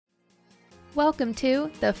Welcome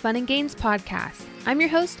to the Fun and Gains Podcast. I'm your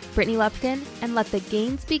host, Brittany Lupton, and let the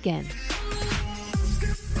gains begin.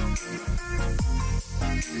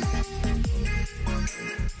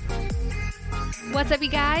 What's up, you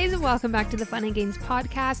guys? Welcome back to the Fun and Gains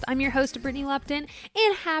Podcast. I'm your host, Brittany Lupton,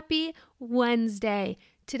 and happy Wednesday.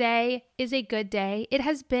 Today is a good day. It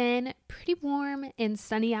has been pretty warm and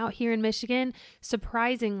sunny out here in Michigan.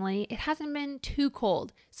 Surprisingly, it hasn't been too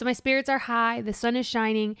cold. So my spirits are high, the sun is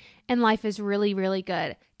shining, and life is really, really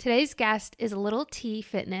good. Today's guest is Little T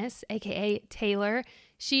Fitness, aka Taylor.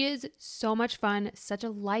 She is so much fun, such a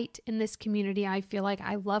light in this community. I feel like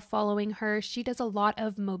I love following her. She does a lot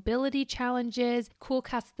of mobility challenges, cool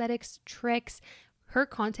calisthenics tricks. Her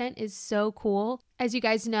content is so cool. As you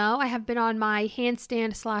guys know, I have been on my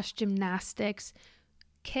handstand / gymnastics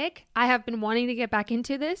kick. I have been wanting to get back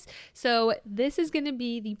into this. So this is going to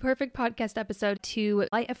be the perfect podcast episode to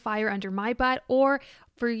light a fire under my butt, or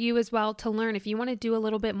for you as well to learn if you want to do a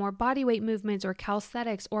little bit more body weight movements or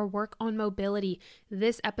calisthenics or work on mobility.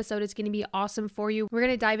 This episode is going to be awesome for you. We're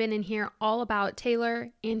going to dive in and hear all about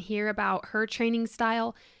Taylor and hear about her training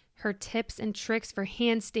style, her tips and tricks for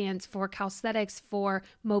handstands, for calisthenics, for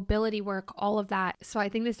mobility work, all of that. So I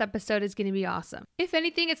think this episode is going to be awesome. If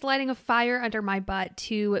anything, it's lighting a fire under my butt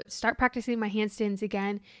to start practicing my handstands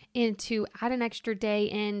again and to add an extra day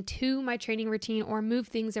into my training routine or move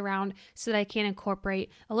things around so that I can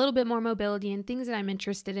incorporate a little bit more mobility and things that I'm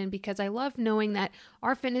interested in, because I love knowing that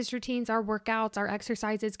our fitness routines, our workouts, our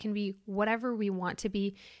exercises can be whatever we want to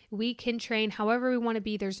be. We can train however we want to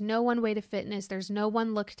be. There's no one way to fitness. There's no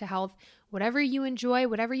one look to health. Whatever you enjoy,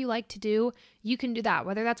 whatever you like to do, you can do that.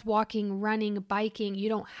 Whether that's walking, running, biking, you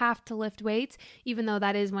don't have to lift weights, even though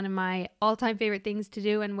that is one of my all-time favorite things to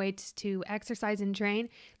do and ways to exercise and train.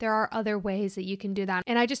 There are other ways that you can do that.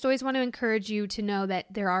 And I just always want to encourage you to know that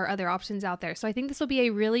there are other options out there. So I think this will be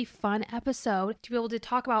a really fun episode to be able to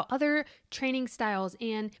talk about other training styles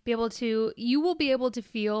and you will be able to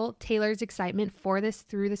feel Taylor's excitement for this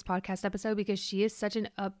through this podcast episode, because she is such an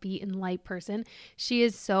upbeat and light person. She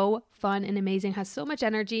is so fun and amazing, has so much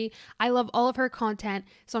energy. I love all of her content.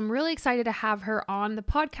 So I'm really excited to have her on the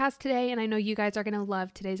podcast today. And I know you guys are going to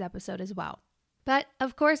love today's episode as well. But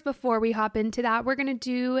of course, before we hop into that, we're going to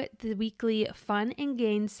do the weekly Fun and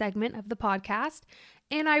Gains segment of the podcast.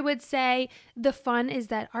 And I would say the fun is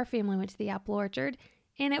that our family went to the apple orchard,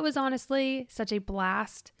 and it was honestly such a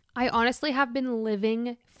blast. I honestly have been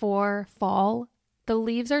living for fall. The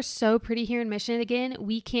leaves are so pretty here in Michigan.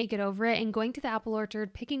 We can't get over it. And going to the apple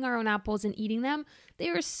orchard, picking our own apples and eating them,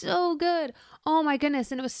 they were so good. Oh my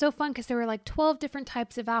goodness. And it was so fun because there were like 12 different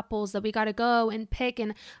types of apples that we got to go and pick.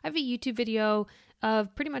 And I have a YouTube video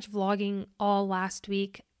of pretty much vlogging all last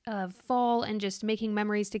week of fall and just making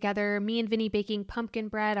memories together. Me and Vinny baking pumpkin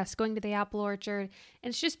bread, us going to the apple orchard.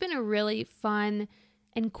 And it's just been a really fun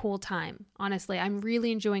and cool time. Honestly, I'm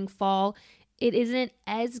really enjoying fall. It isn't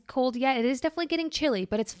as cold yet. It is definitely getting chilly,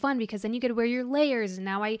 but it's fun because then you get to wear your layers. And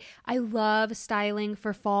now I love styling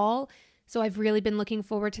for fall. So I've really been looking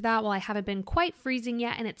forward to that. While I haven't been quite freezing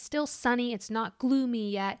yet, and it's still sunny, it's not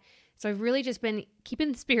gloomy yet. So I've really just been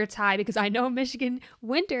keeping the spirits high because I know Michigan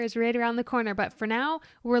winter is right around the corner. But for now,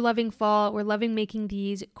 we're loving fall. We're loving making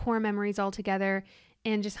these core memories all together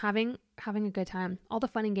and just having a good time. All the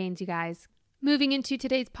fun and gains, you guys. Moving into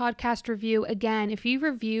today's podcast review, again, if you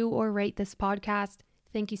review or rate this podcast,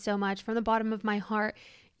 thank you so much from the bottom of my heart.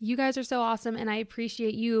 You guys are so awesome, and I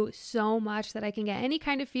appreciate you so much that I can get any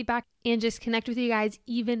kind of feedback and just connect with you guys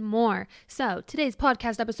even more. So today's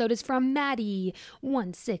podcast episode is from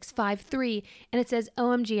Maddie1653, and it says,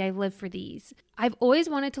 OMG, I live for these. I've always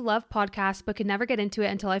wanted to love podcasts, but could never get into it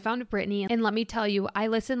until I found Brittany. And let me tell you, I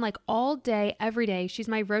listen like all day, every day. She's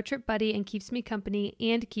my road trip buddy and keeps me company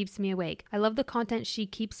and keeps me awake. I love the content. She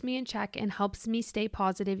keeps me in check and helps me stay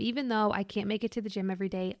positive, even though I can't make it to the gym every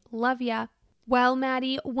day. Love ya. Well,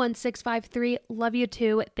 Maddie1653, love you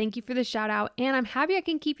too. Thank you for the shout out. And I'm happy I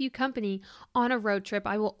can keep you company on a road trip.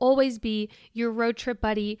 I will always be your road trip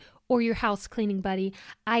buddy or your house cleaning buddy.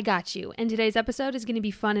 I got you. And today's episode is going to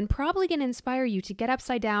be fun and probably going to inspire you to get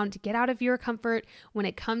upside down, to get out of your comfort when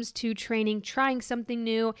it comes to training, trying something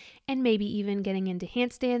new, and maybe even getting into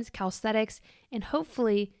handstands, calisthenics, and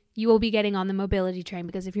hopefully you will be getting on the mobility train,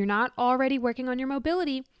 because if you're not already working on your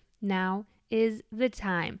mobility, now is the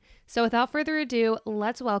time. So without further ado,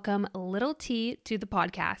 let's welcome Little T to the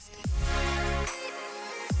podcast.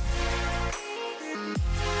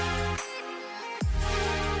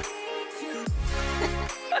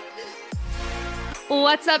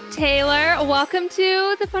 What's up, Taylor? Welcome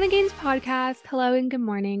to the Fun and Gains podcast. Hello and good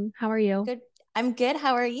morning. How are you? Good. I'm good.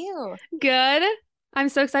 How are you? Good. I'm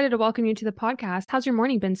so excited to welcome you to the podcast. How's your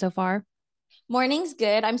morning been so far? Morning's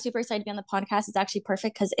good. I'm super excited to be on the podcast. It's actually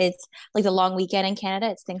perfect because it's like the long weekend in Canada.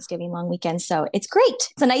 It's Thanksgiving long weekend. So it's great.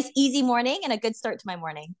 It's a nice, easy morning and a good start to my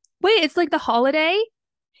morning. Wait, it's like the holiday?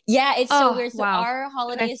 Yeah, it's so Oh, weird. So wow. our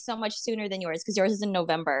holiday Okay. is so much sooner than yours because yours is in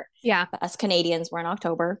November. Yeah. But us Canadians, we're in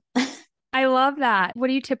October. I love that. What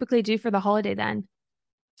do you typically do for the holiday then?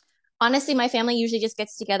 Honestly, my family usually just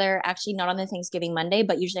gets together, actually not on the Thanksgiving Monday,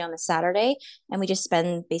 but usually on the Saturday. And we just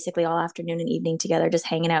spend basically all afternoon and evening together, just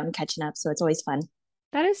hanging out and catching up. So it's always fun.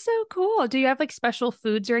 That is so cool. Do you have like special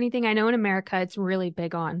foods or anything? I know in America it's really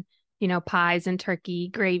big on, pies and turkey,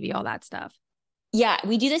 gravy, all that stuff. Yeah,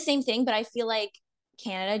 we do the same thing, but I feel like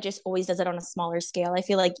Canada just always does it on a smaller scale. I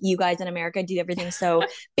feel like you guys in America do everything so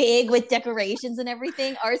big with decorations and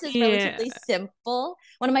everything. Ours is Yeah. relatively simple.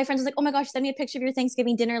 One of my friends was like, "Oh my gosh, send me a picture of your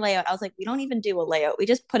Thanksgiving dinner layout." I was like, "We don't even do a layout. We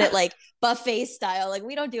just put it like buffet style. Like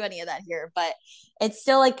we don't do any of that here." But it's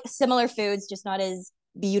still like similar foods, just not as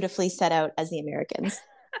beautifully set out as the Americans.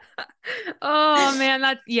 Oh man,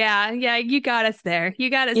 that's yeah, you got us there. You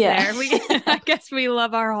got us Yeah. there. We I guess we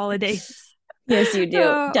love our holidays. Yes, you do.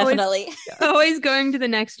 Always Definitely. always going to the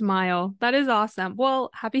next mile. That is awesome. Well,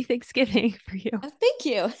 happy Thanksgiving for you. Oh, thank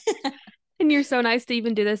you. And you're so nice to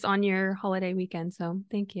even do this on your holiday weekend. So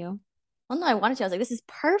thank you. Well, no, I wanted to. I was like, this is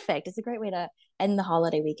perfect. It's a great way to end the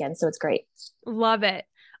holiday weekend. So it's great. Love it.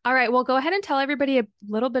 All right. Well, go ahead and tell everybody a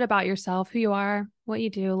little bit about yourself, who you are, what you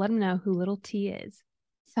do. Let them know who Little T is.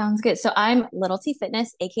 Sounds good. So I'm Little T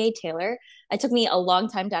Fitness, aka Taylor. It took me a long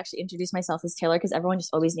time to actually introduce myself as Taylor because everyone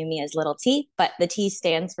just always knew me as Little T, but the T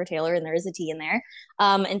stands for Taylor and there is a T in there.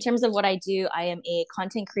 In terms of what I do, I am a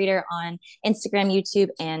content creator on Instagram, YouTube,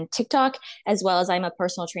 and TikTok, as well as I'm a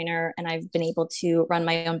personal trainer and I've been able to run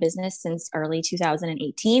my own business since early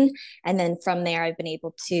 2018. And then from there, I've been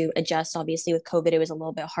able to adjust. Obviously, with COVID, it was a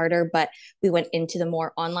little bit harder, but we went into the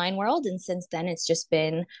more online world. And since then, it's just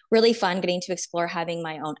been really fun getting to explore having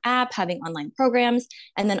my own app, having online programs,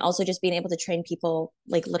 and then also just being able to train people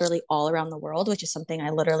like literally all around the world, which is something I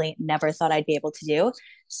literally never thought I'd be able to do.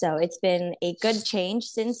 So it's been a good change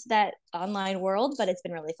since that online world, but it's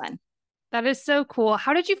been really fun. That is so cool.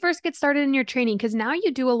 How did you first get started in your training? Because now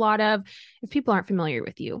you do a lot of, if people aren't familiar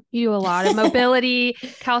with you, you do a lot of mobility,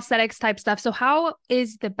 calisthenics type stuff. So, how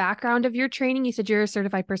is the background of your training? You said you're a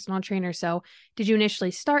certified personal trainer. So, did you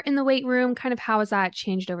initially start in the weight room? Kind of how has that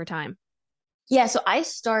changed over time? Yeah, so I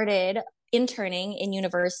started interning in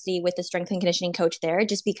university with the strength and conditioning coach there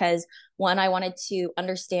just because one, I wanted to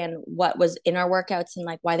understand what was in our workouts and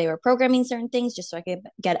like why they were programming certain things just so I could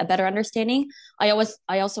get a better understanding. I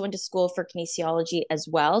also went to school for kinesiology as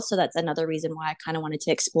well, so that's another reason why I kind of wanted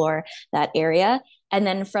to explore that area. And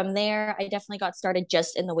then from there, I definitely got started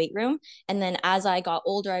just in the weight room. And then as I got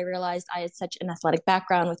older, I realized I had such an athletic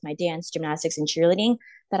background with my dance, gymnastics, and cheerleading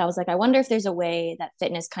that I was like, I wonder if there's a way that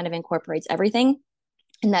fitness kind of incorporates everything.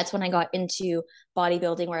 And that's when I got into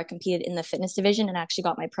bodybuilding, where I competed in the fitness division and actually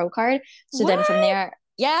got my pro card. So then from What? there,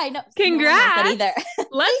 yeah, I know no one knows that either. Congrats.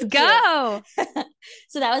 Let's Thank you. go.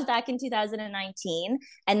 So that was back in 2019.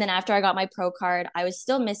 And then after I got my pro card, I was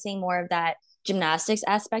still missing more of that gymnastics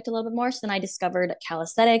aspect a little bit more. So then I discovered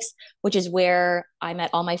calisthenics, which is where I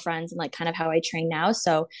met all my friends and like kind of how I train now.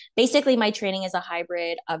 So basically, my training is a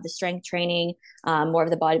hybrid of the strength training, more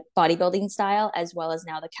of the bodybuilding style, as well as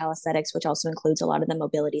now the calisthenics, which also includes a lot of the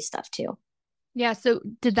mobility stuff too. Yeah. So,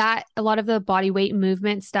 did that, a lot of the body weight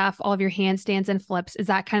movement stuff, all of your handstands and flips, is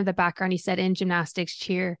that kind of the background you said in gymnastics,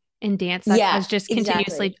 cheer, and dance that Yeah, has just exactly.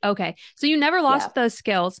 continuously? Okay. So, you never Yeah. lost those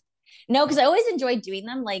skills. No, because I always enjoyed doing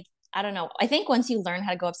them. Like, I don't know. I think once you learn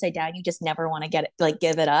how to go upside down, you just never want to get it, like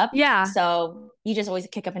give it up. Yeah. So you just always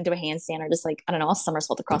kick up into a handstand or just like, I don't know, I'll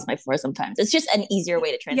somersault across my floor sometimes. It's just an easier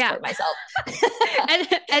way to Yeah. transport myself. And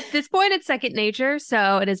at this point, it's second nature.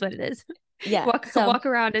 So, it is what it is. Yeah. So Walk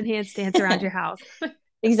around in handstands around your house.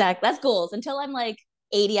 exactly. That's goals. Until I'm like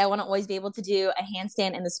 80, I want to always be able to do a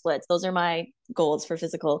handstand and the splits. Those are my goals for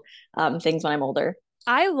physical things when I'm older.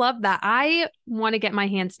 I love that. I want to get my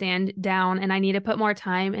handstand down and I need to put more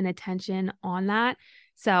time and attention on that.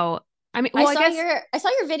 So, I mean, I well, I saw guess, your I saw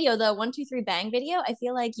your video, the 1 2 3 bang video. I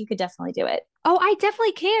feel like you could definitely do it. oh, I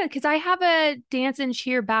definitely can because I have a dance and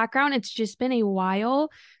cheer background. It's just been a while.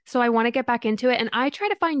 So I want to get back into it. And I try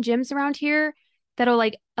to find gyms around here that'll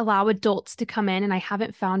like allow adults to come in. And I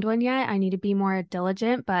haven't found one yet. I need to be more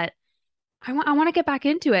diligent, but I want to get back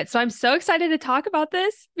into it. So I'm so excited to talk about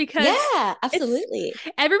this because Yeah, it's absolutely.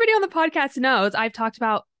 everybody on the podcast knows I've talked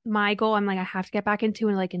about my goal. I'm like, I have to get back into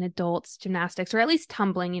like an adults gymnastics or at least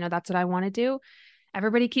tumbling. That's what I want to do.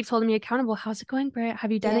 Everybody keeps holding me accountable. How's it going, Britt?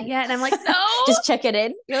 Have you done it Yeah. yet? And I'm like, no, Just check it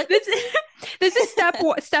in. You're like, this it's This is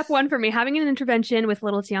step one for me, having an intervention with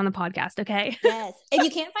little T on the podcast. Okay. Yes. If you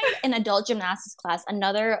can't find an adult gymnastics class,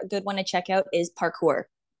 another good one to check out is parkour.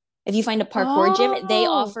 If you find a parkour gym, they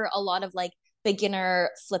Oh. offer a lot of like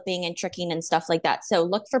beginner flipping and tricking and stuff like that. So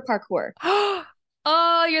look for parkour.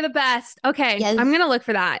 Oh, you're the best. Okay, I'm Yes. gonna look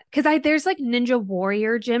for that because I there's like Ninja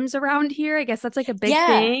Warrior gyms around here. I guess that's like a big Yeah.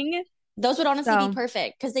 thing. Those would honestly be So,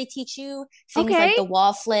 perfect because they teach you things like okay, the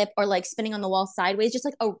wall flip or like spinning on the wall sideways, just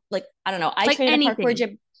like, oh, like, I don't know. I like train at a parkour anything.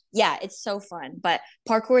 gym. Yeah, it's so fun. But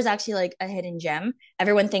parkour is actually like a hidden gem.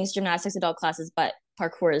 Everyone thinks gymnastics adult classes, but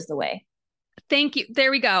parkour is the way. Thank you.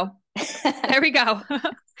 There we go. There we go.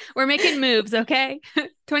 We're making moves, okay?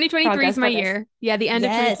 2023 is Progress, my progress. year. Yeah, the end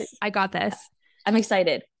of 2023. Yes. I got this. I'm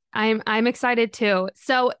excited. I'm excited too.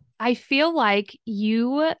 So I feel like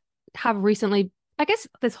you have recently, I guess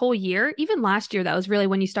this whole year, even last year, that was really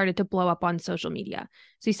when you started to blow up on social media.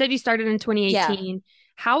 So you said you started in Yeah. 2018.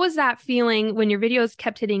 How was that feeling when your videos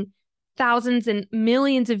kept hitting thousands and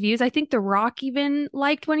millions of views? I think The Rock even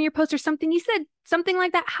liked one of your posts or something. You said something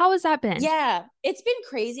like that. How has that been? Yeah, it's been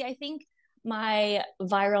crazy. I think my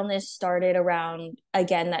viralness started around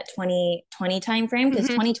again that 2020 time frame because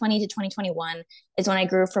Hmm. 2020 to 2021 is when I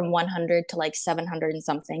grew from 100 to like 700 and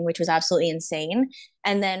something, which was absolutely insane.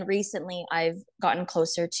 And then recently I've gotten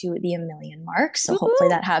closer to the a million mark, so hopefully Woo-hoo.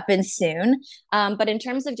 that happens soon. But in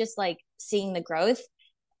terms of just like seeing the growth,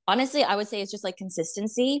 honestly, I would say it's just like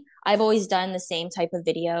consistency. I've always done the same type of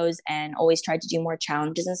videos and always tried to do more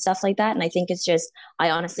challenges and stuff like that. And I think it's just, I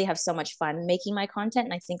honestly have so much fun making my content.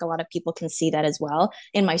 And I think a lot of people can see that as well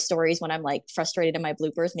in my stories when I'm like frustrated in my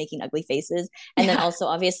bloopers, making ugly faces. And then Yeah. also,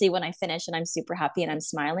 obviously, when I finish and I'm super happy and I'm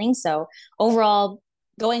smiling. So overall,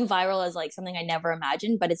 going viral is like something I never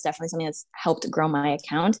imagined, but it's definitely something that's helped grow my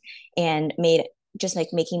account and made just like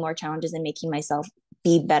making more challenges and making myself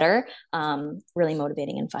be better, really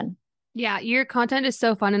motivating and fun. Yeah, your content is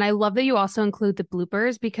so fun. And I love that you also include the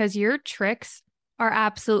bloopers because your tricks are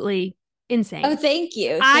absolutely Oh, insane. thank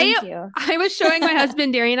you. I Thank you. I was showing my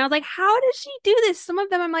husband Darian. I was like, how does she do this? Some of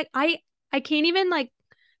them I'm like, I can't even like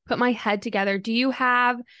put my head together. Do you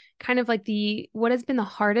have kind of like the what has been the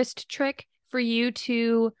hardest trick for you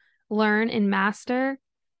to learn and master?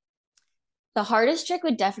 The hardest trick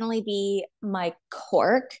would definitely be my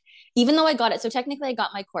cork, even though I got it. So technically, I got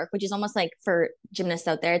my cork, which is almost like for gymnasts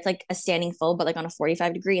out there, it's like a standing full, but like on a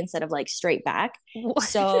 45-degree instead of like straight back. What?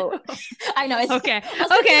 So I know it's, Okay. I'll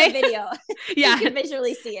send you a Okay. video so you Yeah. can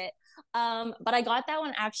visually see it. But I got that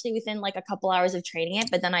one actually within like a couple hours of training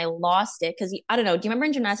it, but then I lost it because I don't know. Do you remember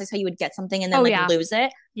in gymnastics how you would get something and then Oh like yeah. lose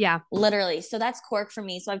it? Yeah. Literally. So that's cork for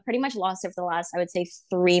me. So I've pretty much lost it for the last, I would say,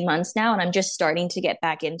 3 months now, and I'm just starting to get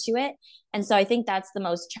back into it. And so I think that's the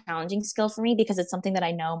most challenging skill for me because it's something that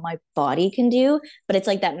I know my body can do, but it's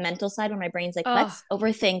like that mental side where my brain's like, Oh, let's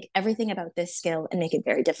overthink everything about this skill and make it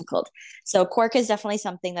very difficult. So cork is definitely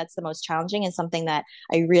something that's the most challenging and something that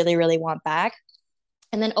I really, really want back.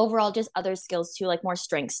 And then overall, just other skills too, like more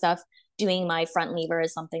strength stuff. Doing my front lever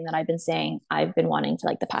is something that I've been saying I've been wanting for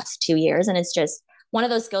like the past 2 years. And it's just one of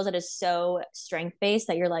those skills that is so strength based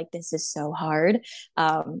that you're like, this is so hard.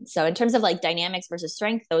 So in terms of like dynamics versus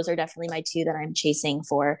strength, those are definitely my two that I'm chasing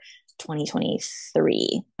for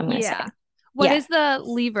 2023, I'm going to say. yeah. What Yeah. is the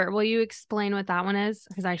lever? Will you explain what that one is?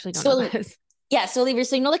 Because I actually don't know So what that is. yeah, so lever.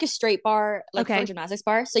 So you know, like a straight bar, like for a Okay. gymnastics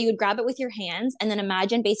bar. So you would grab it with your hands, and then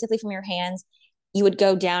imagine basically from your hands, you would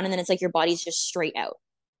go down, and then it's like your body's just straight out.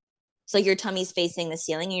 So like your tummy's facing the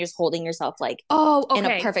ceiling, and you're just holding yourself like Oh, in a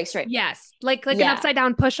okay. perfect straight. Yes. Like an Yeah, upside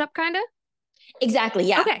down push up kind of? exactly.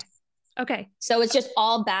 Yeah. Okay. Okay. So it's just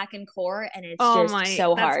all back and core, and it's Oh just my,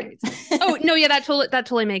 so that's hard. crazy. Oh, no, yeah, that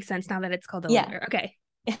totally makes sense now that it's called the Yeah, lever. Okay.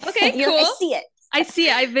 Okay, you're. I cool. see it. I see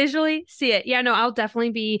it. I visually see it. Yeah, no, I'll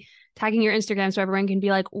definitely be tagging your Instagram so everyone can be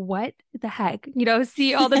like, what the heck?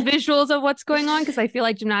 See all the visuals of what's going on because I feel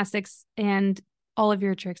like gymnastics and all of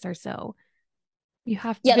your tricks are so you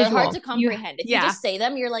have Yeah, they're hard visual. to You comprehend. If you yeah. just say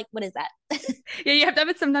them, you're like, what is that? Yeah, you have to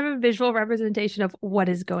have some type of visual representation of what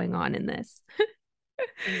is going on in this.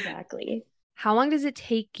 Exactly. How long does it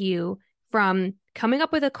take you from coming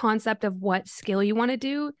up with a concept of what skill you want to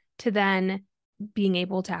do to then being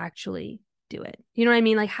able to actually do it? You know what I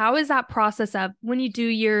mean? Like, how is that process of when you do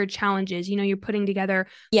your challenges, you're putting together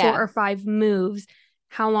Yeah. 4 or 5 moves.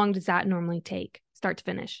 How long does that normally take, start to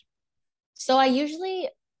finish? So I usually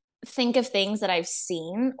think of things that I've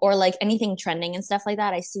seen or like anything trending and stuff like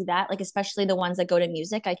that. I see that, like, especially the ones that go to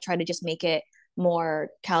music, I try to just make it more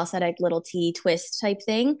calisthenic, little T twist type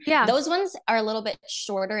thing. Yeah. Those ones are a little bit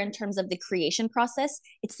shorter in terms of the creation process.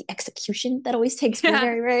 It's the execution that always takes me Yeah.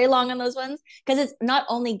 very, very long on those ones because it's not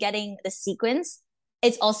only getting the sequence,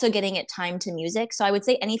 it's also getting it timed to music. So I would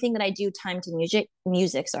say anything that I do timed to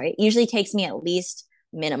music, sorry, usually takes me at least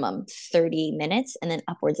minimum 30 minutes and then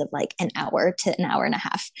upwards of like an hour to an hour and a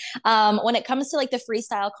half. When it comes to like the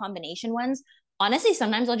freestyle combination ones, honestly,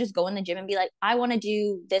 sometimes I'll just go in the gym and be like, I want to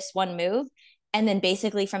do this one move. And then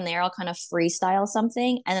basically from there, I'll kind of freestyle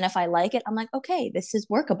something. And then if I like it, I'm like, okay, this is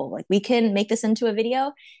workable. Like we can make this into a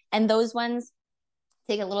video. And those ones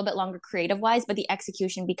take a little bit longer creative wise, but the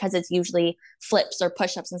execution, because it's usually flips or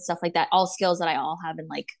push-ups and stuff like that, all skills that I all have and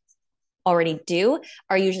like already do,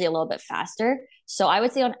 are usually a little bit faster. So I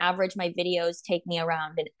would say on average my videos take me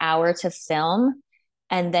around an hour to film,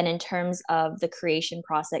 and then in terms of the creation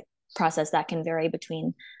process that can vary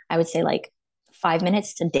between, I would say, like 5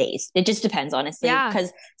 minutes to days. It just depends, honestly, Yeah.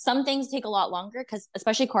 because some things take a lot longer, because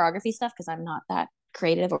especially choreography stuff, because I'm not that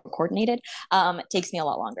creative or coordinated, it takes me a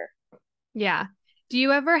lot longer. Yeah. Do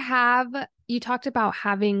you ever have, you talked about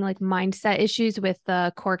having like mindset issues with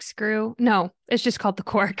the corkscrew? No, it's just called the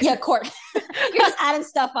cork. Yeah, court. You're just adding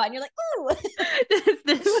stuff on. You're like, ooh.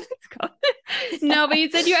 This what it's called. No, but you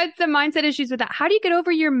said you had some mindset issues with that. How do you get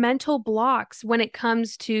over your mental blocks when it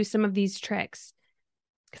comes to some of these tricks?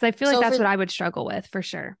 Because I feel like So that's for what I would struggle with for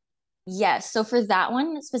sure. Yes. So for that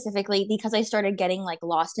one specifically, because I started getting like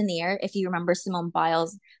lost in the air, if you remember Simone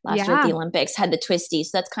Biles last year at the Yeah. Olympics had the twisty.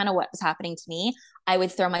 So that's kind of what was happening to me. I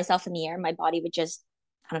would throw myself in the air. My body would just,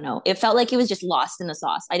 I don't know, it felt like it was just lost in the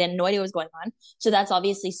sauce. I didn't know what was going on. So that's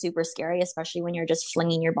obviously super scary, especially when you're just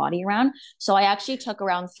flinging your body around. So I actually took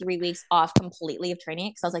around 3 weeks off completely of training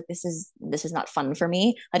because I was like, this is not fun for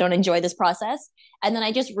me. I don't enjoy this process. And then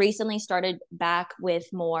I just recently started back with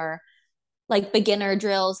more like beginner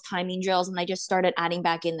drills, timing drills, and I just started adding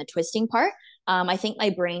back in the twisting part. I think my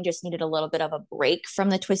brain just needed a little bit of a break from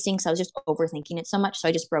the twisting, so I was just overthinking it so much. So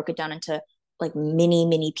I just broke it down into like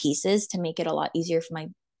mini pieces to make it a lot easier for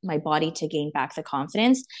my body to gain back the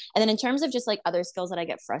confidence. And then in terms of just like other skills that I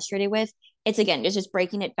get frustrated with, it's again just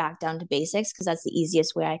breaking it back down to basics because that's the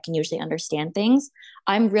easiest way I can usually understand things.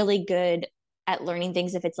 I'm really good at learning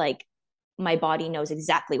things if it's like my body knows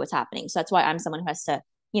exactly what's happening. So that's why I'm someone who has to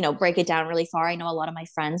break it down really far. I know a lot of my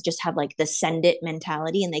friends just have like the send it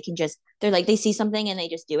mentality and they're like, they see something and they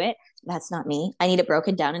just do it. That's not me. I need it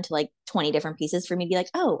broken down into like 20 different pieces for me to be like,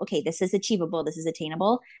 oh, okay, this is achievable. This is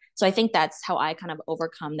attainable. So I think that's how I kind of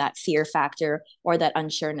overcome that fear factor or that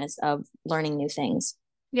unsureness of learning new things.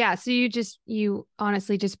 Yeah. So you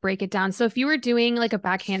honestly just break it down. So if you were doing like a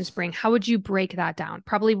back handspring, how would you break that down?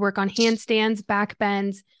 Probably work on handstands, back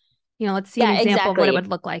bends. Let's see an Yeah, example of what it exactly. would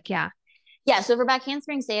look like. Yeah. Yeah, so for back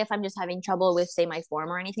handspring, say if I'm just having trouble with, say, my form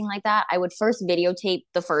or anything like that, I would first videotape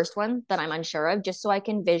the first one that I'm unsure of, just so I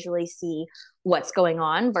can visually see what's going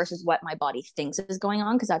on versus what my body thinks is going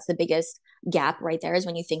on, because that's the biggest gap right there is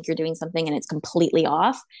when you think you're doing something and it's completely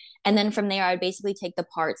off. And then from there, I would basically take the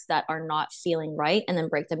parts that are not feeling right and then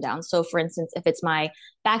break them down. So for instance, if it's my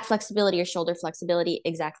back flexibility or shoulder flexibility,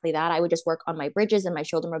 exactly that, I would just work on my bridges and my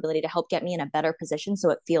shoulder mobility to help get me in a better position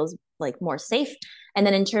so it feels like more safe. And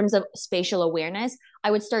then in terms of spatial awareness,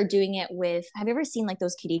 I would start doing it with, have you ever seen like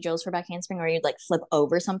those kiddie drills for back handspring where you'd like flip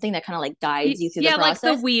over something that kind of like guides you through the Yeah. Like the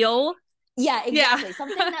process? wheel. Yeah, Yeah. exactly.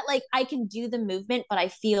 Something that like I can do the movement, but I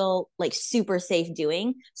feel like super safe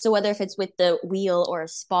doing. So whether if it's with the wheel or a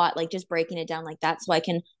spot, like just breaking it down like that, so I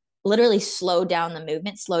can literally slow down the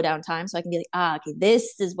movement, slow down time, so I can be like, okay,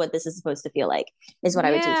 this is what this is supposed to feel like, is what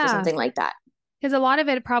I would do for Yeah. something like that. Because a lot of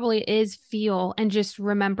it probably is feel and just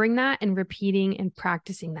remembering that and repeating and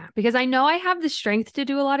practicing that. Because I know I have the strength to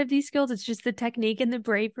do a lot of these skills. It's just the technique and the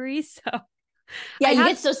bravery. So Yeah, I you have,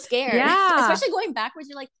 get so scared, yeah, especially going backwards.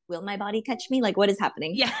 You're like, will my body catch me? Like, what is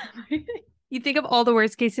happening? yeah. You think of all the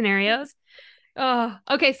worst case scenarios. Oh,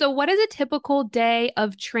 okay. So, what does a typical day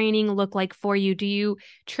of training look like for you? Do you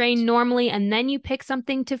train normally and then you pick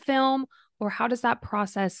something to film? Or how does that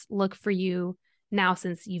process look for you now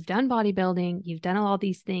since you've done bodybuilding, you've done all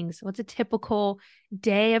these things? What's a typical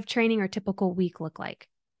day of training or typical week look like?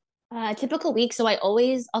 Typical week. So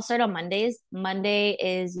I'll start on Mondays. Monday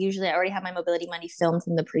is usually, I already have my Mobility Monday filmed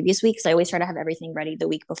from the previous week. So I always try to have everything ready the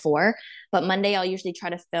week before. But Monday, I'll usually try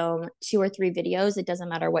to film 2 or 3 videos. It doesn't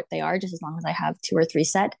matter what they are, just as long as I have 2 or 3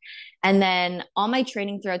 set. And then all my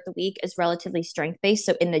training throughout the week is relatively strength based.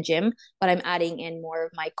 So in the gym, but I'm adding in more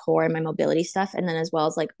of my core and my mobility stuff. And then as well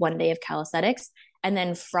as like one day of calisthenics. And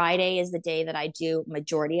then Friday is the day that I do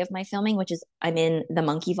majority of my filming, which is I'm in the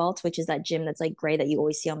Monkey Vault, which is that gym that's like gray that you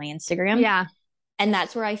always see on my Instagram. Yeah. And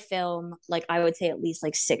that's where I film, like, I would say at least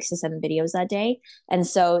like 6 to 7 videos that day. And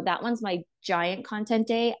so that one's my giant content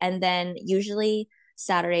day. And then usually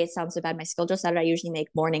Saturday, it sounds so bad. My schedule Saturday, I usually make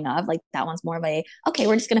morning of. Like that one's more of a, okay,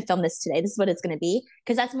 we're just going to film this today. This is what it's going to be.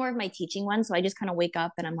 Cause that's more of my teaching one. So I just kind of wake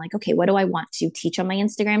up and I'm like, okay, what do I want to teach on my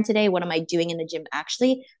Instagram today? What am I doing in the gym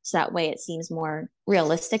actually? So that way it seems more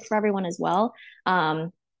realistic for everyone as well.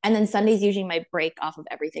 And then Sunday's usually my break off of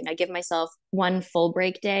everything. I give myself one full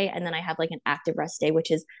break day and then I have like an active rest day, which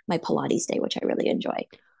is my Pilates day, which I really enjoy.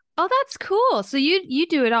 Oh, that's cool. So you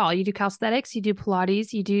do it all. You do calisthenics, you do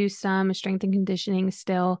Pilates, you do some strength and conditioning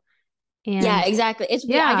still. Yeah, And exactly. It's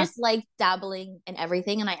weird. I yeah, just like dabbling in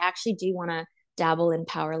everything, and I actually do want to dabble in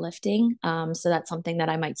powerlifting. So that's something that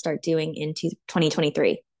I might start doing into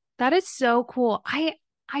 2023. that is so cool.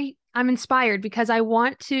 I'm inspired because I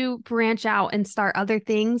want to branch out and start other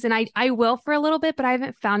things, and I will for a little bit, but I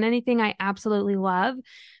haven't found anything I absolutely love.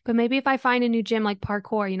 But maybe if I find a new gym like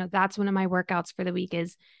parkour, that's one of my workouts for the week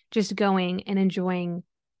is just going and enjoying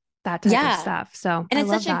that type of Yeah, stuff. So and I it's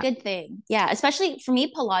love such a that. good thing. Yeah, especially for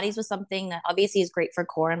me, Pilates was something that obviously is great for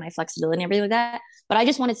core and my flexibility and everything like that. But I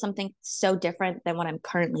just wanted something so different than what I'm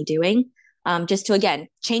currently doing. Just to again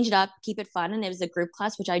change it up, keep it fun. And it was a group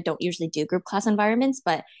class, which I don't usually do group class environments,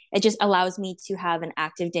 but it just allows me to have an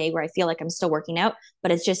active day where I feel like I'm still working out,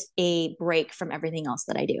 but it's just a break from everything else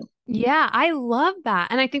that I do. Yeah, I love that.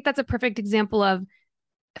 And I think that's a perfect example of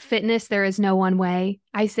fitness. There is no one way.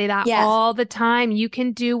 I say that Yeah, all the time. You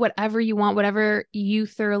can do whatever you want, whatever you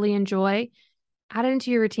thoroughly enjoy, add it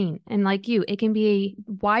into your routine. And like you, it can be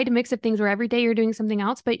a wide mix of things where every day you're doing something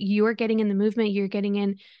else, but you're getting in the movement, you're getting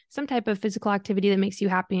in some type of physical activity that makes you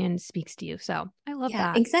happy and speaks to you. So I love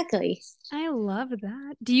yeah, that. exactly. I love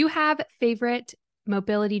that. Do you have favorite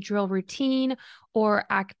mobility drill routine or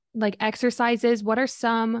like exercises? What are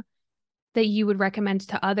some that you would recommend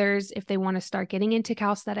to others if they want to start getting into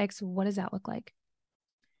calisthenics? What does that look like?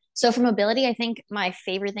 So for mobility, I think my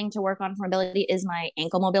favorite thing to work on for mobility is my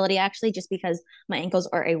ankle mobility, actually, just because my ankles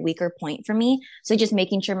are a weaker point for me. So just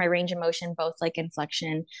making sure my range of motion, both like in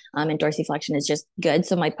flexion and dorsiflexion, is just good.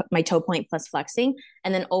 So my toe point plus flexing,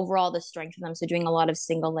 and then overall the strength of them. So doing a lot of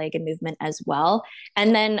single legged movement as well.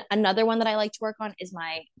 And then another one that I like to work on is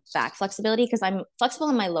my back flexibility because I'm flexible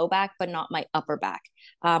in my low back, but not my upper back.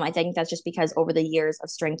 I think that's just because over the years of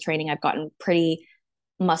strength training, I've gotten pretty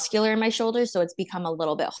muscular in my shoulders, so it's become a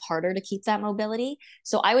little bit harder to keep that mobility.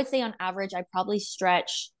 So I would say on average I probably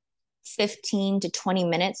stretch 15 to 20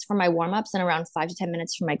 minutes for my warm-ups and around 5 to 10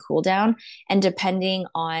 minutes for my cool down, and depending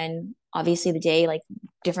on obviously the day, like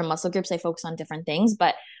different muscle groups, I focus on different things,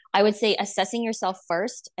 but I would say assessing yourself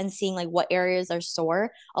first and seeing like what areas are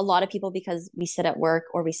sore. A lot of people, because we sit at work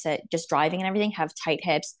or we sit just driving and everything, have tight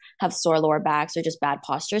hips, have sore lower backs, or just bad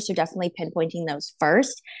posture. So definitely pinpointing those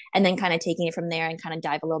first and then kind of taking it from there and kind of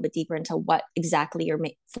dive a little bit deeper into what exactly you're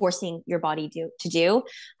forcing your body to do.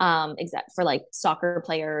 Exact for like soccer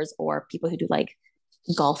players or people who do like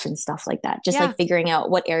golf and stuff like that. Just Yeah. like figuring out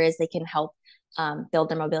what areas they can help build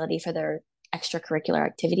their mobility for their extracurricular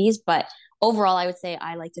activities. But overall, I would say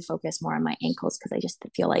I like to focus more on my ankles because I just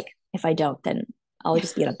feel like if I don't, then I'll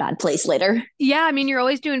just be in a bad place later. Yeah. I mean, you're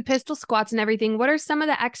always doing pistol squats and everything. What are some of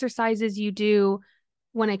the exercises you do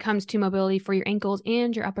when it comes to mobility for your ankles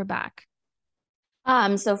and your upper back?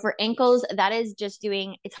 So for ankles, that is just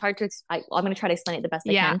doing. It's hard to. I'm going to try to explain it the best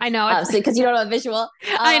I Yeah, can. I know. It's So because you don't have a visual.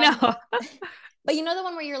 I know. But you know the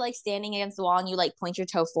one where you're like standing against the wall and you like point your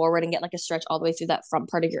toe forward and get like a stretch all the way through that front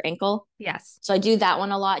part of your ankle. Yes. So I do that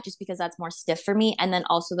one a lot just because that's more stiff for me. And then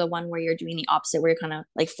also the one where you're doing the opposite, where you're kind of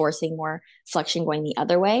like forcing more flexion going the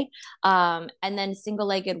other way. And then single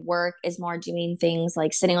legged work is more doing things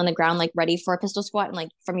like sitting on the ground, like ready for a pistol squat and like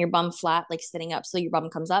from your bum flat, like sitting up so your bum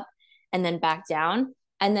comes up and then back down.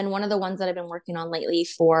 And then one of the ones that I've been working on lately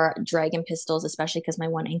for dragon pistols, especially because my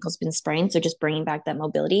one ankle's been sprained, so just bringing back that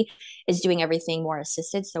mobility, is doing everything more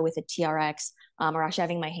assisted. So with a TRX, or actually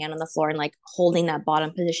having my hand on the floor and like holding that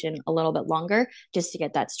bottom position a little bit longer just to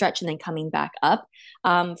get that stretch and then coming back up.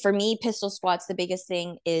 For me, pistol squats, the biggest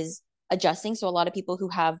thing is adjusting. So a lot of people who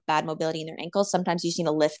have bad mobility in their ankles, sometimes you just need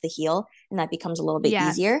to lift the heel and that becomes a little bit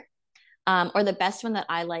Yes. easier. Or the best one that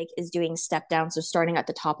I like is doing step down. So starting at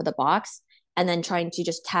the top of the box and then trying to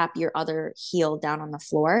just tap your other heel down on the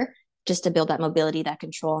floor just to build that mobility, that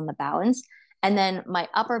control, and the balance. And then my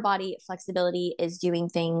upper body flexibility is doing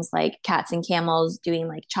things like cats and camels, doing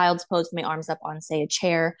like child's pose with my arms up on, say, a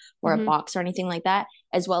chair or a Mm-hmm. box or anything like that,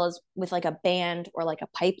 as well as with like a band or like a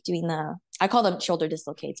pipe doing I call them shoulder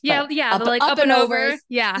dislocates, but Yeah, yeah, the like up up and and overs. over.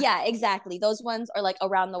 Yeah. Yeah, exactly. Those ones are like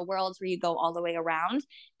around the world where you go all the way around.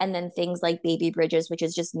 And then things like baby bridges, which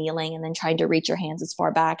is just kneeling and then trying to reach your hands as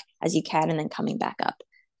far back as you can and then coming back up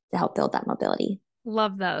to help build that mobility.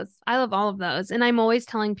 Love those. I love all of those. And I'm always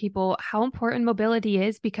telling people how important mobility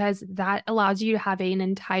is because that allows you to have an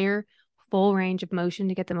entire full range of motion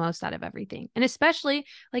to get the most out of everything. And especially,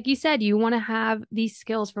 like you said, you want to have these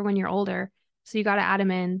skills for when you're older. So you got to add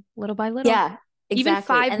them in little by little. Yeah, Even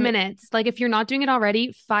exactly. 5 minutes. Like if you're not doing it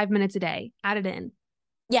already, 5 minutes a day, add it in.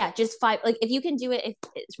 Yeah, just five. Like if you can do it, if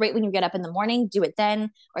it's right when you get up in the morning, do it then.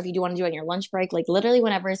 Or if you do want to do it on your lunch break, like literally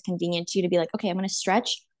whenever is convenient to you to be like, okay, I'm going to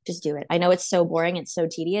stretch, just do it. I know it's so boring, it's so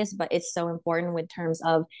tedious, but it's so important with terms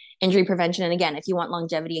of injury prevention. And again, if you want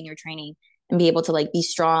longevity in your training and be able to like be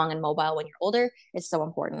strong and mobile when you're older, it's so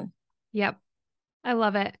important. Yep. I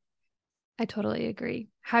love it. I totally agree.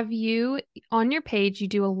 Have you, on your page, you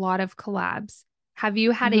do a lot of collabs. Have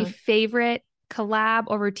you had a Mm-hmm. favorite collab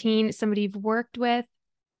or routine, somebody you've worked with?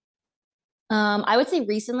 I would say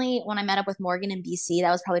recently when I met up with Morgan in BC,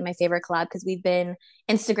 that was probably my favorite collab because we've been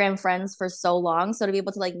Instagram friends for so long. So to be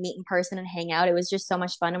able to like meet in person and hang out, it was just so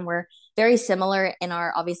much fun. And we're very similar in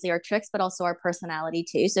our obviously our tricks, but also our personality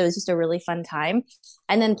too. So it was just a really fun time.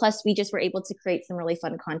 And then plus we just were able to create some really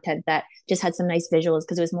fun content that just had some nice visuals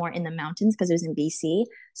because it was more in the mountains because it was in BC.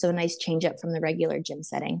 So a nice change up from the regular gym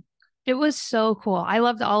setting. It was so cool. I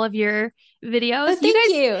loved all of your videos. Oh, thank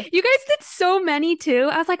you. You guys did so many too.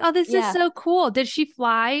 I was like, oh, this is Yeah. so cool. Did she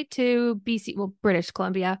fly to BC? Well, British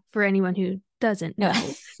Columbia for anyone who doesn't No.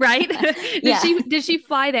 know, right? Yeah. Did she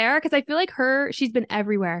fly there? Because I feel like she's been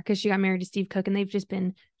everywhere because she got married to Steve Cook and they've just been They've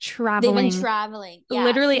been traveling traveling. Yeah. So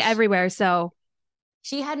literally everywhere. So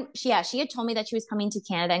she had told me that she was coming to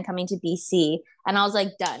Canada and coming to BC, and I was like,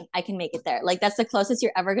 done, I can make it there. Like that's the closest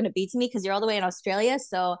you're ever going to be to me because you're all the way in Australia,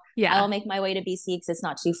 so I yeah, will make my way to BC because it's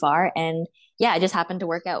not too far. And yeah, it just happened to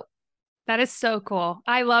work out. that is so cool.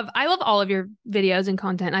 I love all of your videos and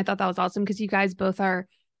content. I thought that was awesome because you guys both are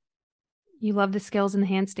you love the skills in the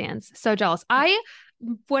handstands. So jealous.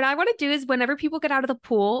 What I want to do is whenever people get out of the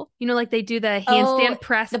pool, like they do the Oh, handstand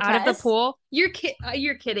press the out of the press. pool. You're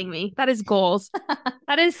kidding me. That is goals.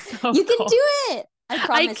 That is so You can cool. do it. I I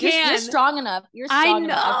promise. You're can. strong enough. You're I strong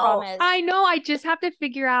enough. I know. promise. I know. I just have to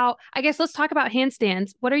figure out. I guess let's talk about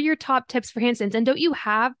handstands. What are your top tips for handstands? And don't you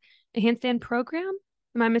have a handstand program?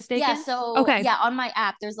 Am I Yeah, mistaken? so Okay. yeah, on my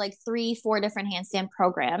app there's like 3 4 different handstand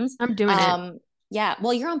programs. I'm doing it. Yeah,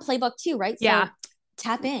 well you're on Playbook too, right? Yeah. So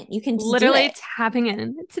tap in. You can just do Literally it. tapping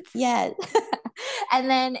in. Yeah. And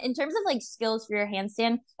then in terms of like skills for your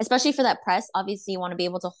handstand, especially for that press, obviously you want to be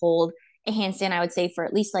able to hold a handstand, I would say for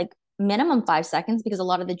at least like minimum 5 seconds because a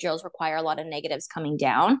lot of the drills require a lot of negatives coming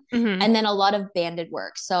down Mhm. and then a lot of banded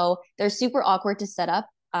work. So they're super awkward to set up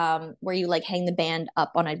where you like hang the band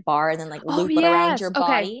up on a bar and then like Oh, loop it around yes. your Okay.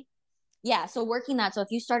 body. Yeah, so working that. So if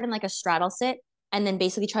you start in like a straddle sit and then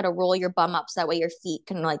basically try to roll your bum up so that way your feet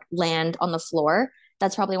can like land on the floor,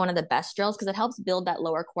 that's probably one of the best drills because it helps build that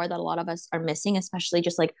lower core that a lot of us are missing, especially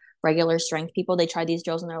just like regular strength people. They try these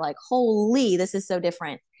drills and they're like, holy, this is so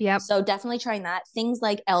different. Yep. So definitely trying that. Things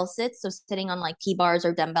like L sits, so sitting on like P bars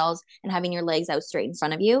or dumbbells and having your legs out straight in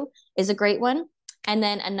front of you is a great one. And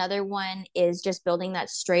then another one is just building that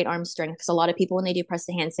straight arm strength because a lot of people, when they do press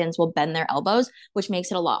to handstands, will bend their elbows, which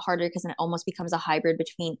makes it a lot harder because it almost becomes a hybrid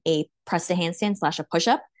between a press to handstand slash a push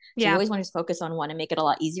up. So you Yeah. always want to just focus on one and make it a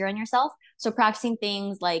lot easier on yourself. So practicing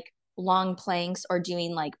things like long planks or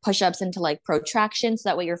doing like push ups into like protraction. So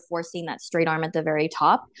that way you're forcing that straight arm at the very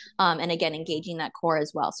top. And again, engaging that core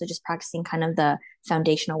as well. So just practicing kind of the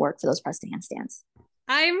foundational work for those press to handstands.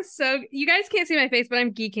 You guys can't see my face, but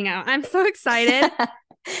I'm geeking out. I'm so excited.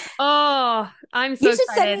 Oh, I'm so You should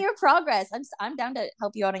send excited. me your progress. I'm down to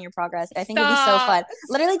help you out on your progress. I think it'd be so Stop. fun.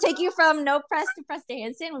 Literally take you from no press to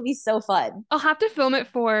handstand would be so fun. I'll have to film it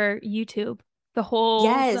for YouTube.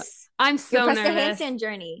 Yes. I'm Your so press to nervous. handstand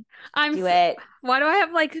journey. I'm Do so, it. why do I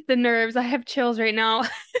have like the nerves? I have chills right now.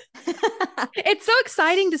 It's so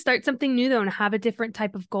exciting to start something new though and have a different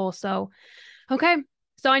type of goal. So, okay.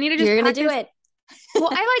 So I need to just You're gonna do practice. it. Well,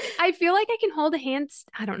 I feel like I can hold a hand.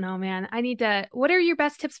 I don't know, man. What are your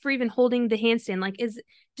best tips for even holding the handstand? Like,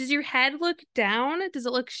 does your head look down? Does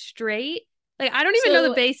it look straight? Like, I don't even know the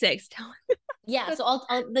So basics. yeah, so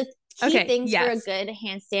the key Okay. things for a Yes. good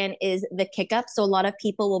handstand is the kick up. So a lot of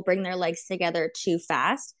people will bring their legs together too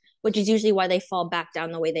fast, which is usually why they fall back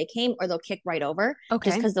down the way they came, or they'll kick right over just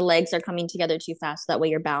Okay. because the legs are coming together too fast. So that way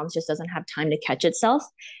your balance just doesn't have time to catch itself.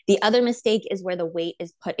 The other mistake is where the weight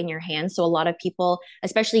is put in your hand. So a lot of people,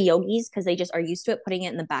 especially yogis, because they just are used to it, putting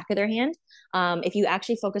it in the back of their hand. If you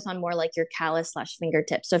actually focus on more like your callus slash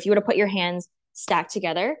fingertips. So if you were to put your hands stacked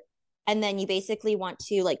together, and then you basically want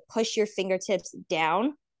to like push your fingertips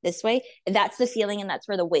down this way. That's the feeling, and that's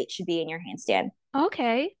where the weight should be in your handstand.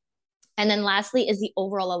 Okay. And then lastly is the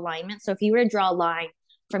overall alignment. So if you were to draw a line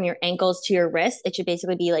from your ankles to your wrists, it should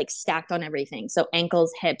basically be like stacked on everything. So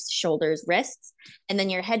ankles, hips, shoulders, wrists. And then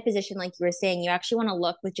your head position, like you were saying, you actually want to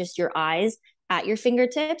look with just your eyes at your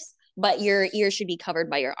fingertips, but your ears should be covered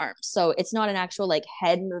by your arms. So it's not an actual like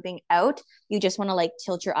head moving out. You just want to like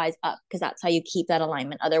tilt your eyes up because that's how you keep that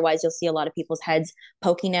alignment. Otherwise, you'll see a lot of people's heads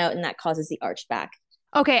poking out and that causes the arch back.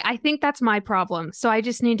 Okay, I think that's my problem. So I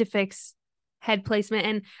just need to fix head placement.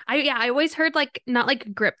 And I always heard like not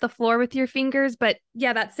like grip the floor with your fingers, but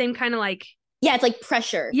yeah, that same kind of like Yeah, it's like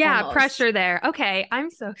pressure. yeah, almost. pressure there. Okay,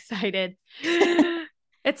 I'm so excited.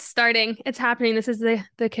 It's starting. It's happening. This is the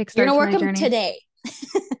kickstart. You're gonna work my them journey. today.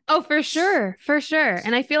 Oh, for sure. For sure.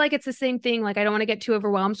 And I feel like it's the same thing. Like I don't want to get too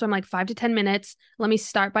overwhelmed. So I'm like 5 to 10 minutes. Let me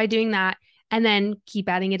start by doing that and then keep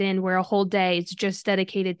adding it in where a whole day is just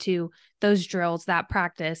dedicated to those drills, that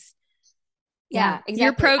practice. Yeah, exactly.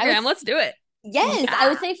 Your program. Let's do it. Yes, Yeah. I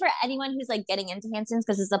would say for anyone who's like getting into handstands,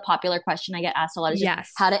 because it's a popular question I get asked a lot, is just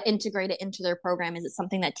Yes. how to integrate it into their program. Is it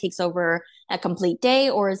something that takes over a complete day,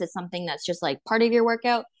 or is it something that's just like part of your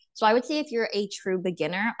workout? So I would say if you're a true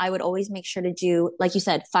beginner, I would always make sure to do, like you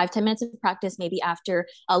said, 5-10 minutes of practice, maybe after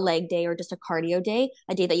a leg day or just a cardio day,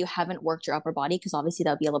 a day that you haven't worked your upper body, because obviously that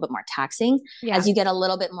would be a little bit more taxing. Yeah. As you get a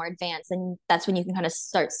little bit more advanced, then that's when you can kind of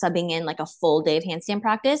start subbing in like a full day of handstand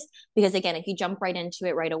practice. Because again, if you jump right into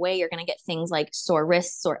it right away, you're going to get things like sore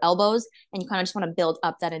wrists or elbows, and you kind of just want to build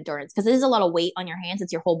up that endurance because it is a lot of weight on your hands.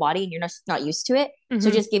 It's your whole body and you're not used to it. Mhm.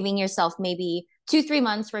 So just giving yourself maybe 2-3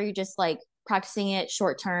 months where you're just like practicing it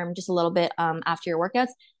short term, just a little bit after your workouts.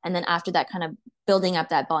 And then after that, kind of building up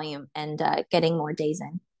that volume and getting more days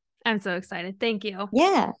in. I'm so excited. Thank you.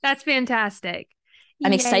 Yeah. That's fantastic.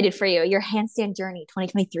 I'm Yay. excited for you. Your handstand journey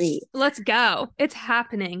 2023. Let's go. It's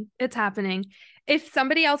happening. It's happening. If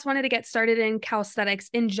somebody else wanted to get started in calisthenics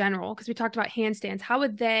in general, because we talked about handstands,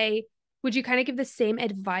 would you kind of give the same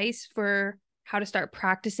advice for how to start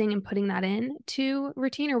practicing and putting that in to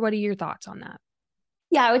routine, or what are your thoughts on that?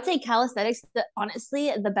 Yeah, I would say calisthenics,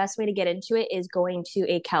 honestly, the best way to get into it is going to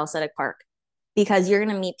a calisthenic park, because you're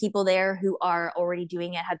going to meet people there who are already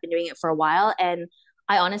doing it, have been doing it for a while. And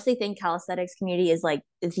I honestly think calisthenics community is like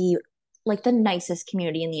the nicest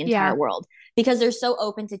community in the entire world, because they're so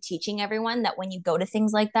open to teaching everyone that when you go to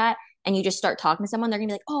things like that and you just start talking to someone, they're gonna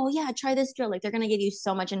be like, oh yeah, try this drill. Like they're gonna give you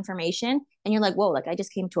so much information and you're like, whoa, like I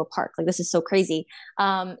just came to a park. Like this is so crazy.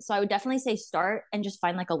 So I would definitely say start and just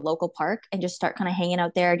find like a local park and just start kind of hanging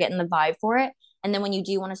out there, getting the vibe for it. And then when you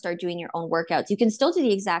do want to start doing your own workouts, you can still do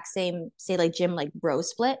the exact same, say like gym, like bro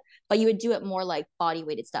split, but you would do it more like body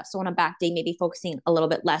weighted stuff. So on a back day, maybe focusing a little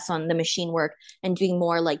bit less on the machine work and doing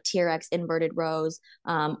more like TRX inverted rows,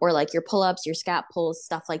 or like your pull-ups, your scat pulls,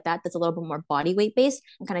 stuff like that. That's a little bit more body weight based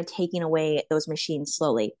and kind of taking away those machines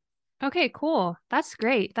slowly. Okay, cool. That's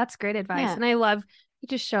great. That's great advice. Yeah. And I love you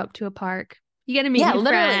just show up to a park. You get to meet new literally.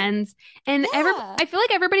 friends. And I feel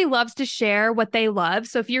like everybody loves to share what they love.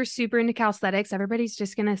 So if you're super into calisthenics, everybody's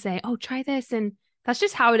just going to say, oh, try this. And that's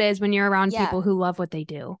just how it is when you're around people who love what they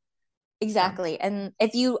do. Exactly. And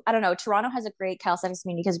if you, I don't know, Toronto has a great calisthenics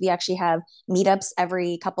community because we actually have meetups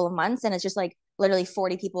every couple of months. And it's just like literally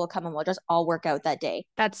 40 people will come and we'll just all work out that day.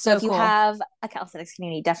 That's so if cool. you have a calisthenics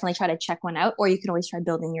community, definitely try to check one out, or you can always try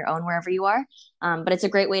building your own wherever you are. But it's a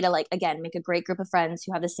great way to like, again, make a great group of friends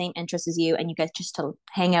who have the same interests as you, and you get just to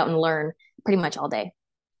hang out and learn pretty much all day.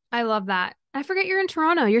 I love that. I forget you're in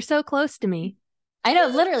Toronto. You're so close to me. I know,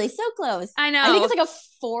 literally so close. I know. I think it's like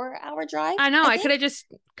a 4-hour drive. I know. I could have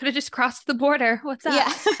just crossed the border. What's up?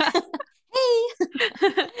 Yeah.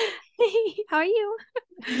 Hey. Hey, how are you?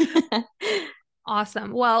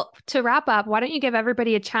 Awesome. Well, to wrap up, why don't you give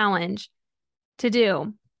everybody a challenge to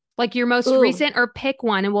do? Like your most recent, or pick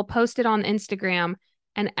one and we'll post it on Instagram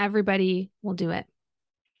and everybody will do it.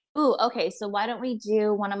 Ooh, okay. So why don't we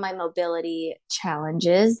do one of my mobility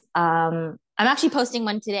challenges? I'm actually posting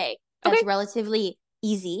one today. That's relatively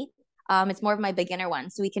easy. It's more of my beginner one,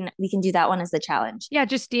 so we can do that one as the challenge. Yeah,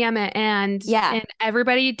 just DM it and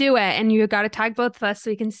everybody do it, and you got to tag both of us so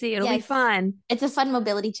we can see. It'll be fun. It's a fun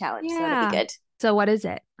mobility challenge, so it'll be good. So what is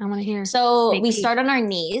it? I want to hear. So we start on our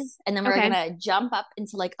knees, and then we're gonna jump up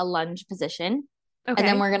into like a lunge position, and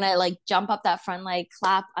then we're gonna like jump up that front leg,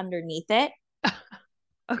 clap underneath it.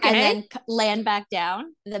 And then land back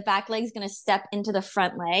down. The back leg's gonna step into the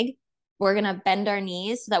front leg. We're going to bend our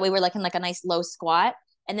knees so that way we're like in like a nice low squat.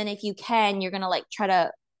 And then if you can, you're going to like try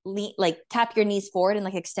to tap your knees forward and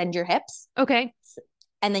like extend your hips. Okay.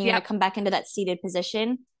 And then you're going to come back into that seated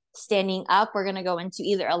position. Standing up, we're going to go into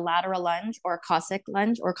either a lateral lunge or a Cossack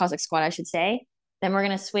lunge, or Cossack squat, I should say. Then we're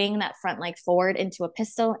going to swing that front leg forward into a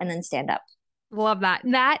pistol and then stand up. Love that.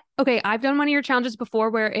 I've done one of your challenges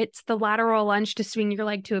before where it's the lateral lunge to swing your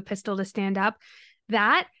leg to a pistol to stand up.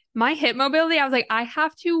 that, my hip mobility, I was like, I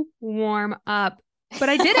have to warm up. But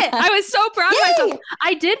I did it. I was so proud of myself.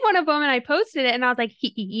 I did one of them and I posted it and I was like,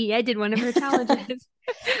 I did one of her challenges.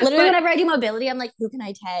 Literally, whenever I do mobility, I'm like, who can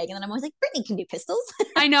I tag? And then I'm always like, Brittany can do pistols.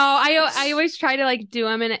 I know. I always try to like do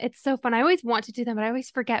them and it's so fun. I always want to do them, but I always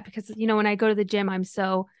forget because, you know, when I go to the gym, I'm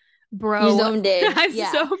so bro. You zoned in. I'm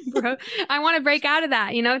so bro. I want to break out of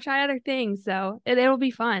that, you know, try other things. So it'll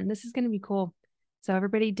be fun. This is going to be cool. So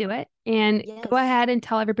everybody do it and go ahead and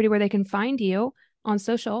tell everybody where they can find you on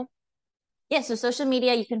social. Yeah, so social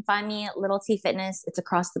media, you can find me Little T Fitness. It's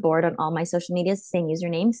across the board on all my social medias, same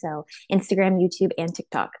username. So Instagram, YouTube, and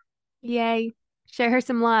TikTok. Yay. Share her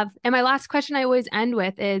some love. And my last question I always end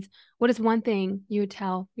with is, what is one thing you would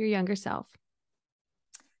tell your younger self?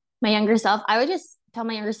 My younger self, I would just tell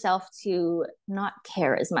my younger self to not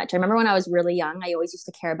care as much. I remember when I was really young, I always used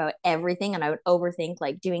to care about everything and I would overthink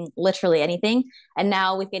like doing literally anything. And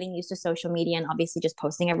now with getting used to social media and obviously just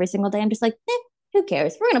posting every single day, I'm just like, who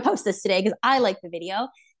cares? We're going to post this today because I like the video.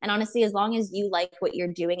 And honestly, as long as you like what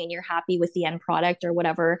you're doing and you're happy with the end product or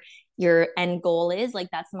whatever your end goal is, like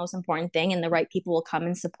that's the most important thing. And the right people will come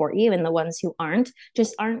and support you. And the ones who aren't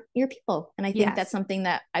just aren't your people. And I think that's something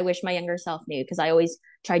that I wish my younger self knew because I always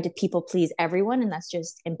tried to people please everyone and that's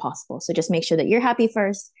just impossible. So just make sure that you're happy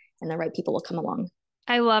first and the right people will come along.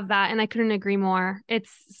 I love that. And I couldn't agree more.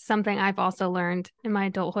 It's something I've also learned in my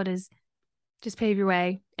adulthood is just pave your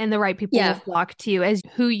way and the right people will flock to you as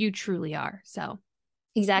who you truly are. So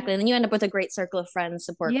exactly. And then you end up with a great circle of friends,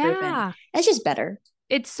 support group. And it's just better.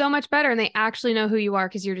 It's so much better. And they actually know who you are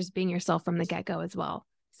because you're just being yourself from the get-go as well.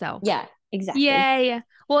 So yeah, exactly. Yay.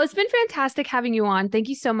 Well, it's been fantastic having you on. Thank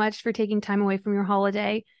you so much for taking time away from your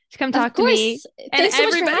holiday to come talk to me. Thanks so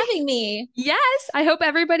much for having me. Yes. I hope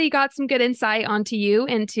everybody got some good insight onto you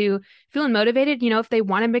and to feeling motivated. You know, if they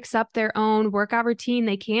want to mix up their own workout routine,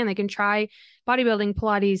 they can try bodybuilding,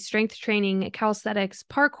 Pilates, strength training, calisthenics,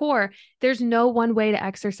 parkour. There's no one way to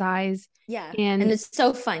exercise. Yeah. And it's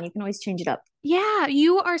so fun. You can always change it up. Yeah.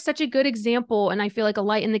 You are such a good example. And I feel like a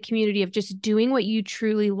light in the community of just doing what you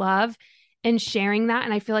truly love and sharing that.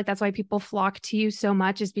 And I feel like that's why people flock to you so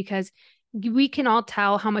much is because we can all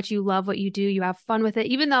tell how much you love what you do. You have fun with it,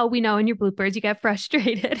 even though we know in your bloopers, you get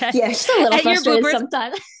frustrated. Just a little frustrated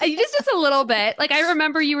sometimes. just a little bit. Like I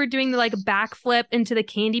remember you were doing the like backflip into the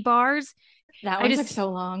candy bars. That one took so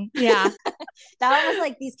long. Yeah. That one was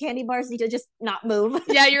like, these candy bars need to just not move.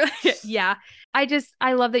 Yeah. I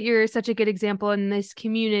love that you're such a good example in this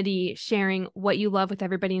community, sharing what you love with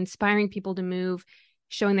everybody, inspiring people to move,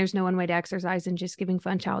 showing there's no one way to exercise and just giving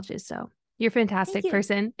fun challenges. So you're a fantastic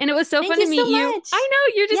person. And it was so fun to meet you. I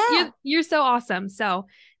know you're just, you're so awesome. So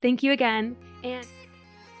thank you again. And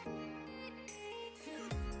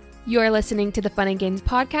you are listening to the Fun and Gains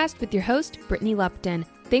podcast with your host, Brittany Lupton.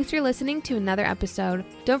 Thanks for listening to another episode.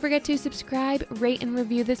 Don't forget to subscribe, rate, and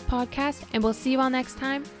review this podcast, and we'll see you all next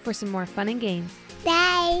time for some more fun and games.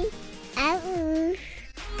 Bye.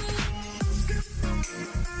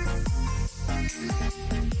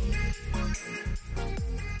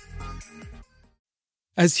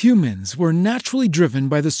 As humans, we're naturally driven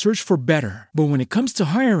by the search for better. But when it comes to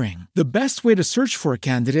hiring, the best way to search for a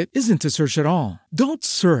candidate isn't to search at all. Don't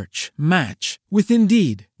search, match with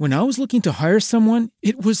Indeed. When I was looking to hire someone,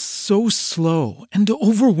 it was so slow and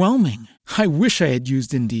overwhelming. I wish I had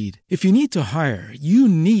used Indeed. If you need to hire, you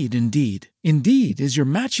need Indeed. Indeed is your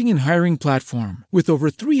matching and hiring platform with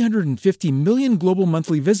over 350 million global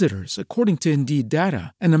monthly visitors, according to Indeed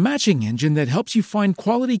data, and a matching engine that helps you find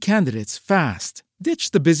quality candidates fast.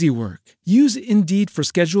 Ditch the busy work. Use Indeed for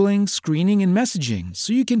scheduling, screening, and messaging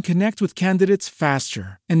so you can connect with candidates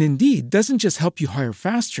faster. And Indeed doesn't just help you hire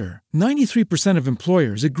faster. 93% of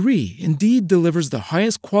employers agree Indeed delivers the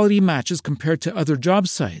highest quality matches compared to other job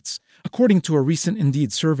sites, according to a recent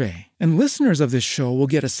Indeed survey. And listeners of this show will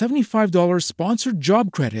get a $75 sponsored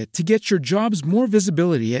job credit to get your jobs more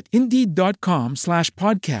visibility at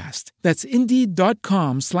Indeed.com/podcast. That's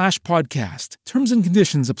Indeed.com/podcast. Terms and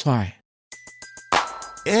conditions apply.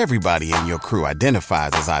 Everybody in your crew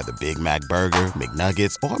identifies as either Big Mac Burger,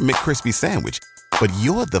 McNuggets, or McCrispy Sandwich. But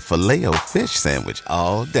you're the Filet-O-Fish Sandwich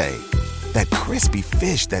all day. That crispy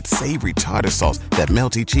fish, that savory tartar sauce, that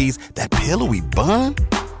melty cheese, that pillowy bun.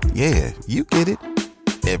 Yeah, you get it.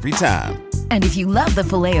 Every time. And if you love the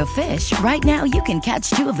Filet-O-Fish, right now you can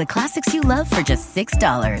catch two of the classics you love for just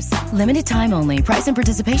 $6. Limited time only. Price and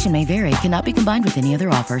participation may vary. Cannot be combined with any other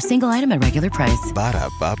offer. Single item at regular price.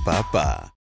 Ba-da-ba-ba-ba.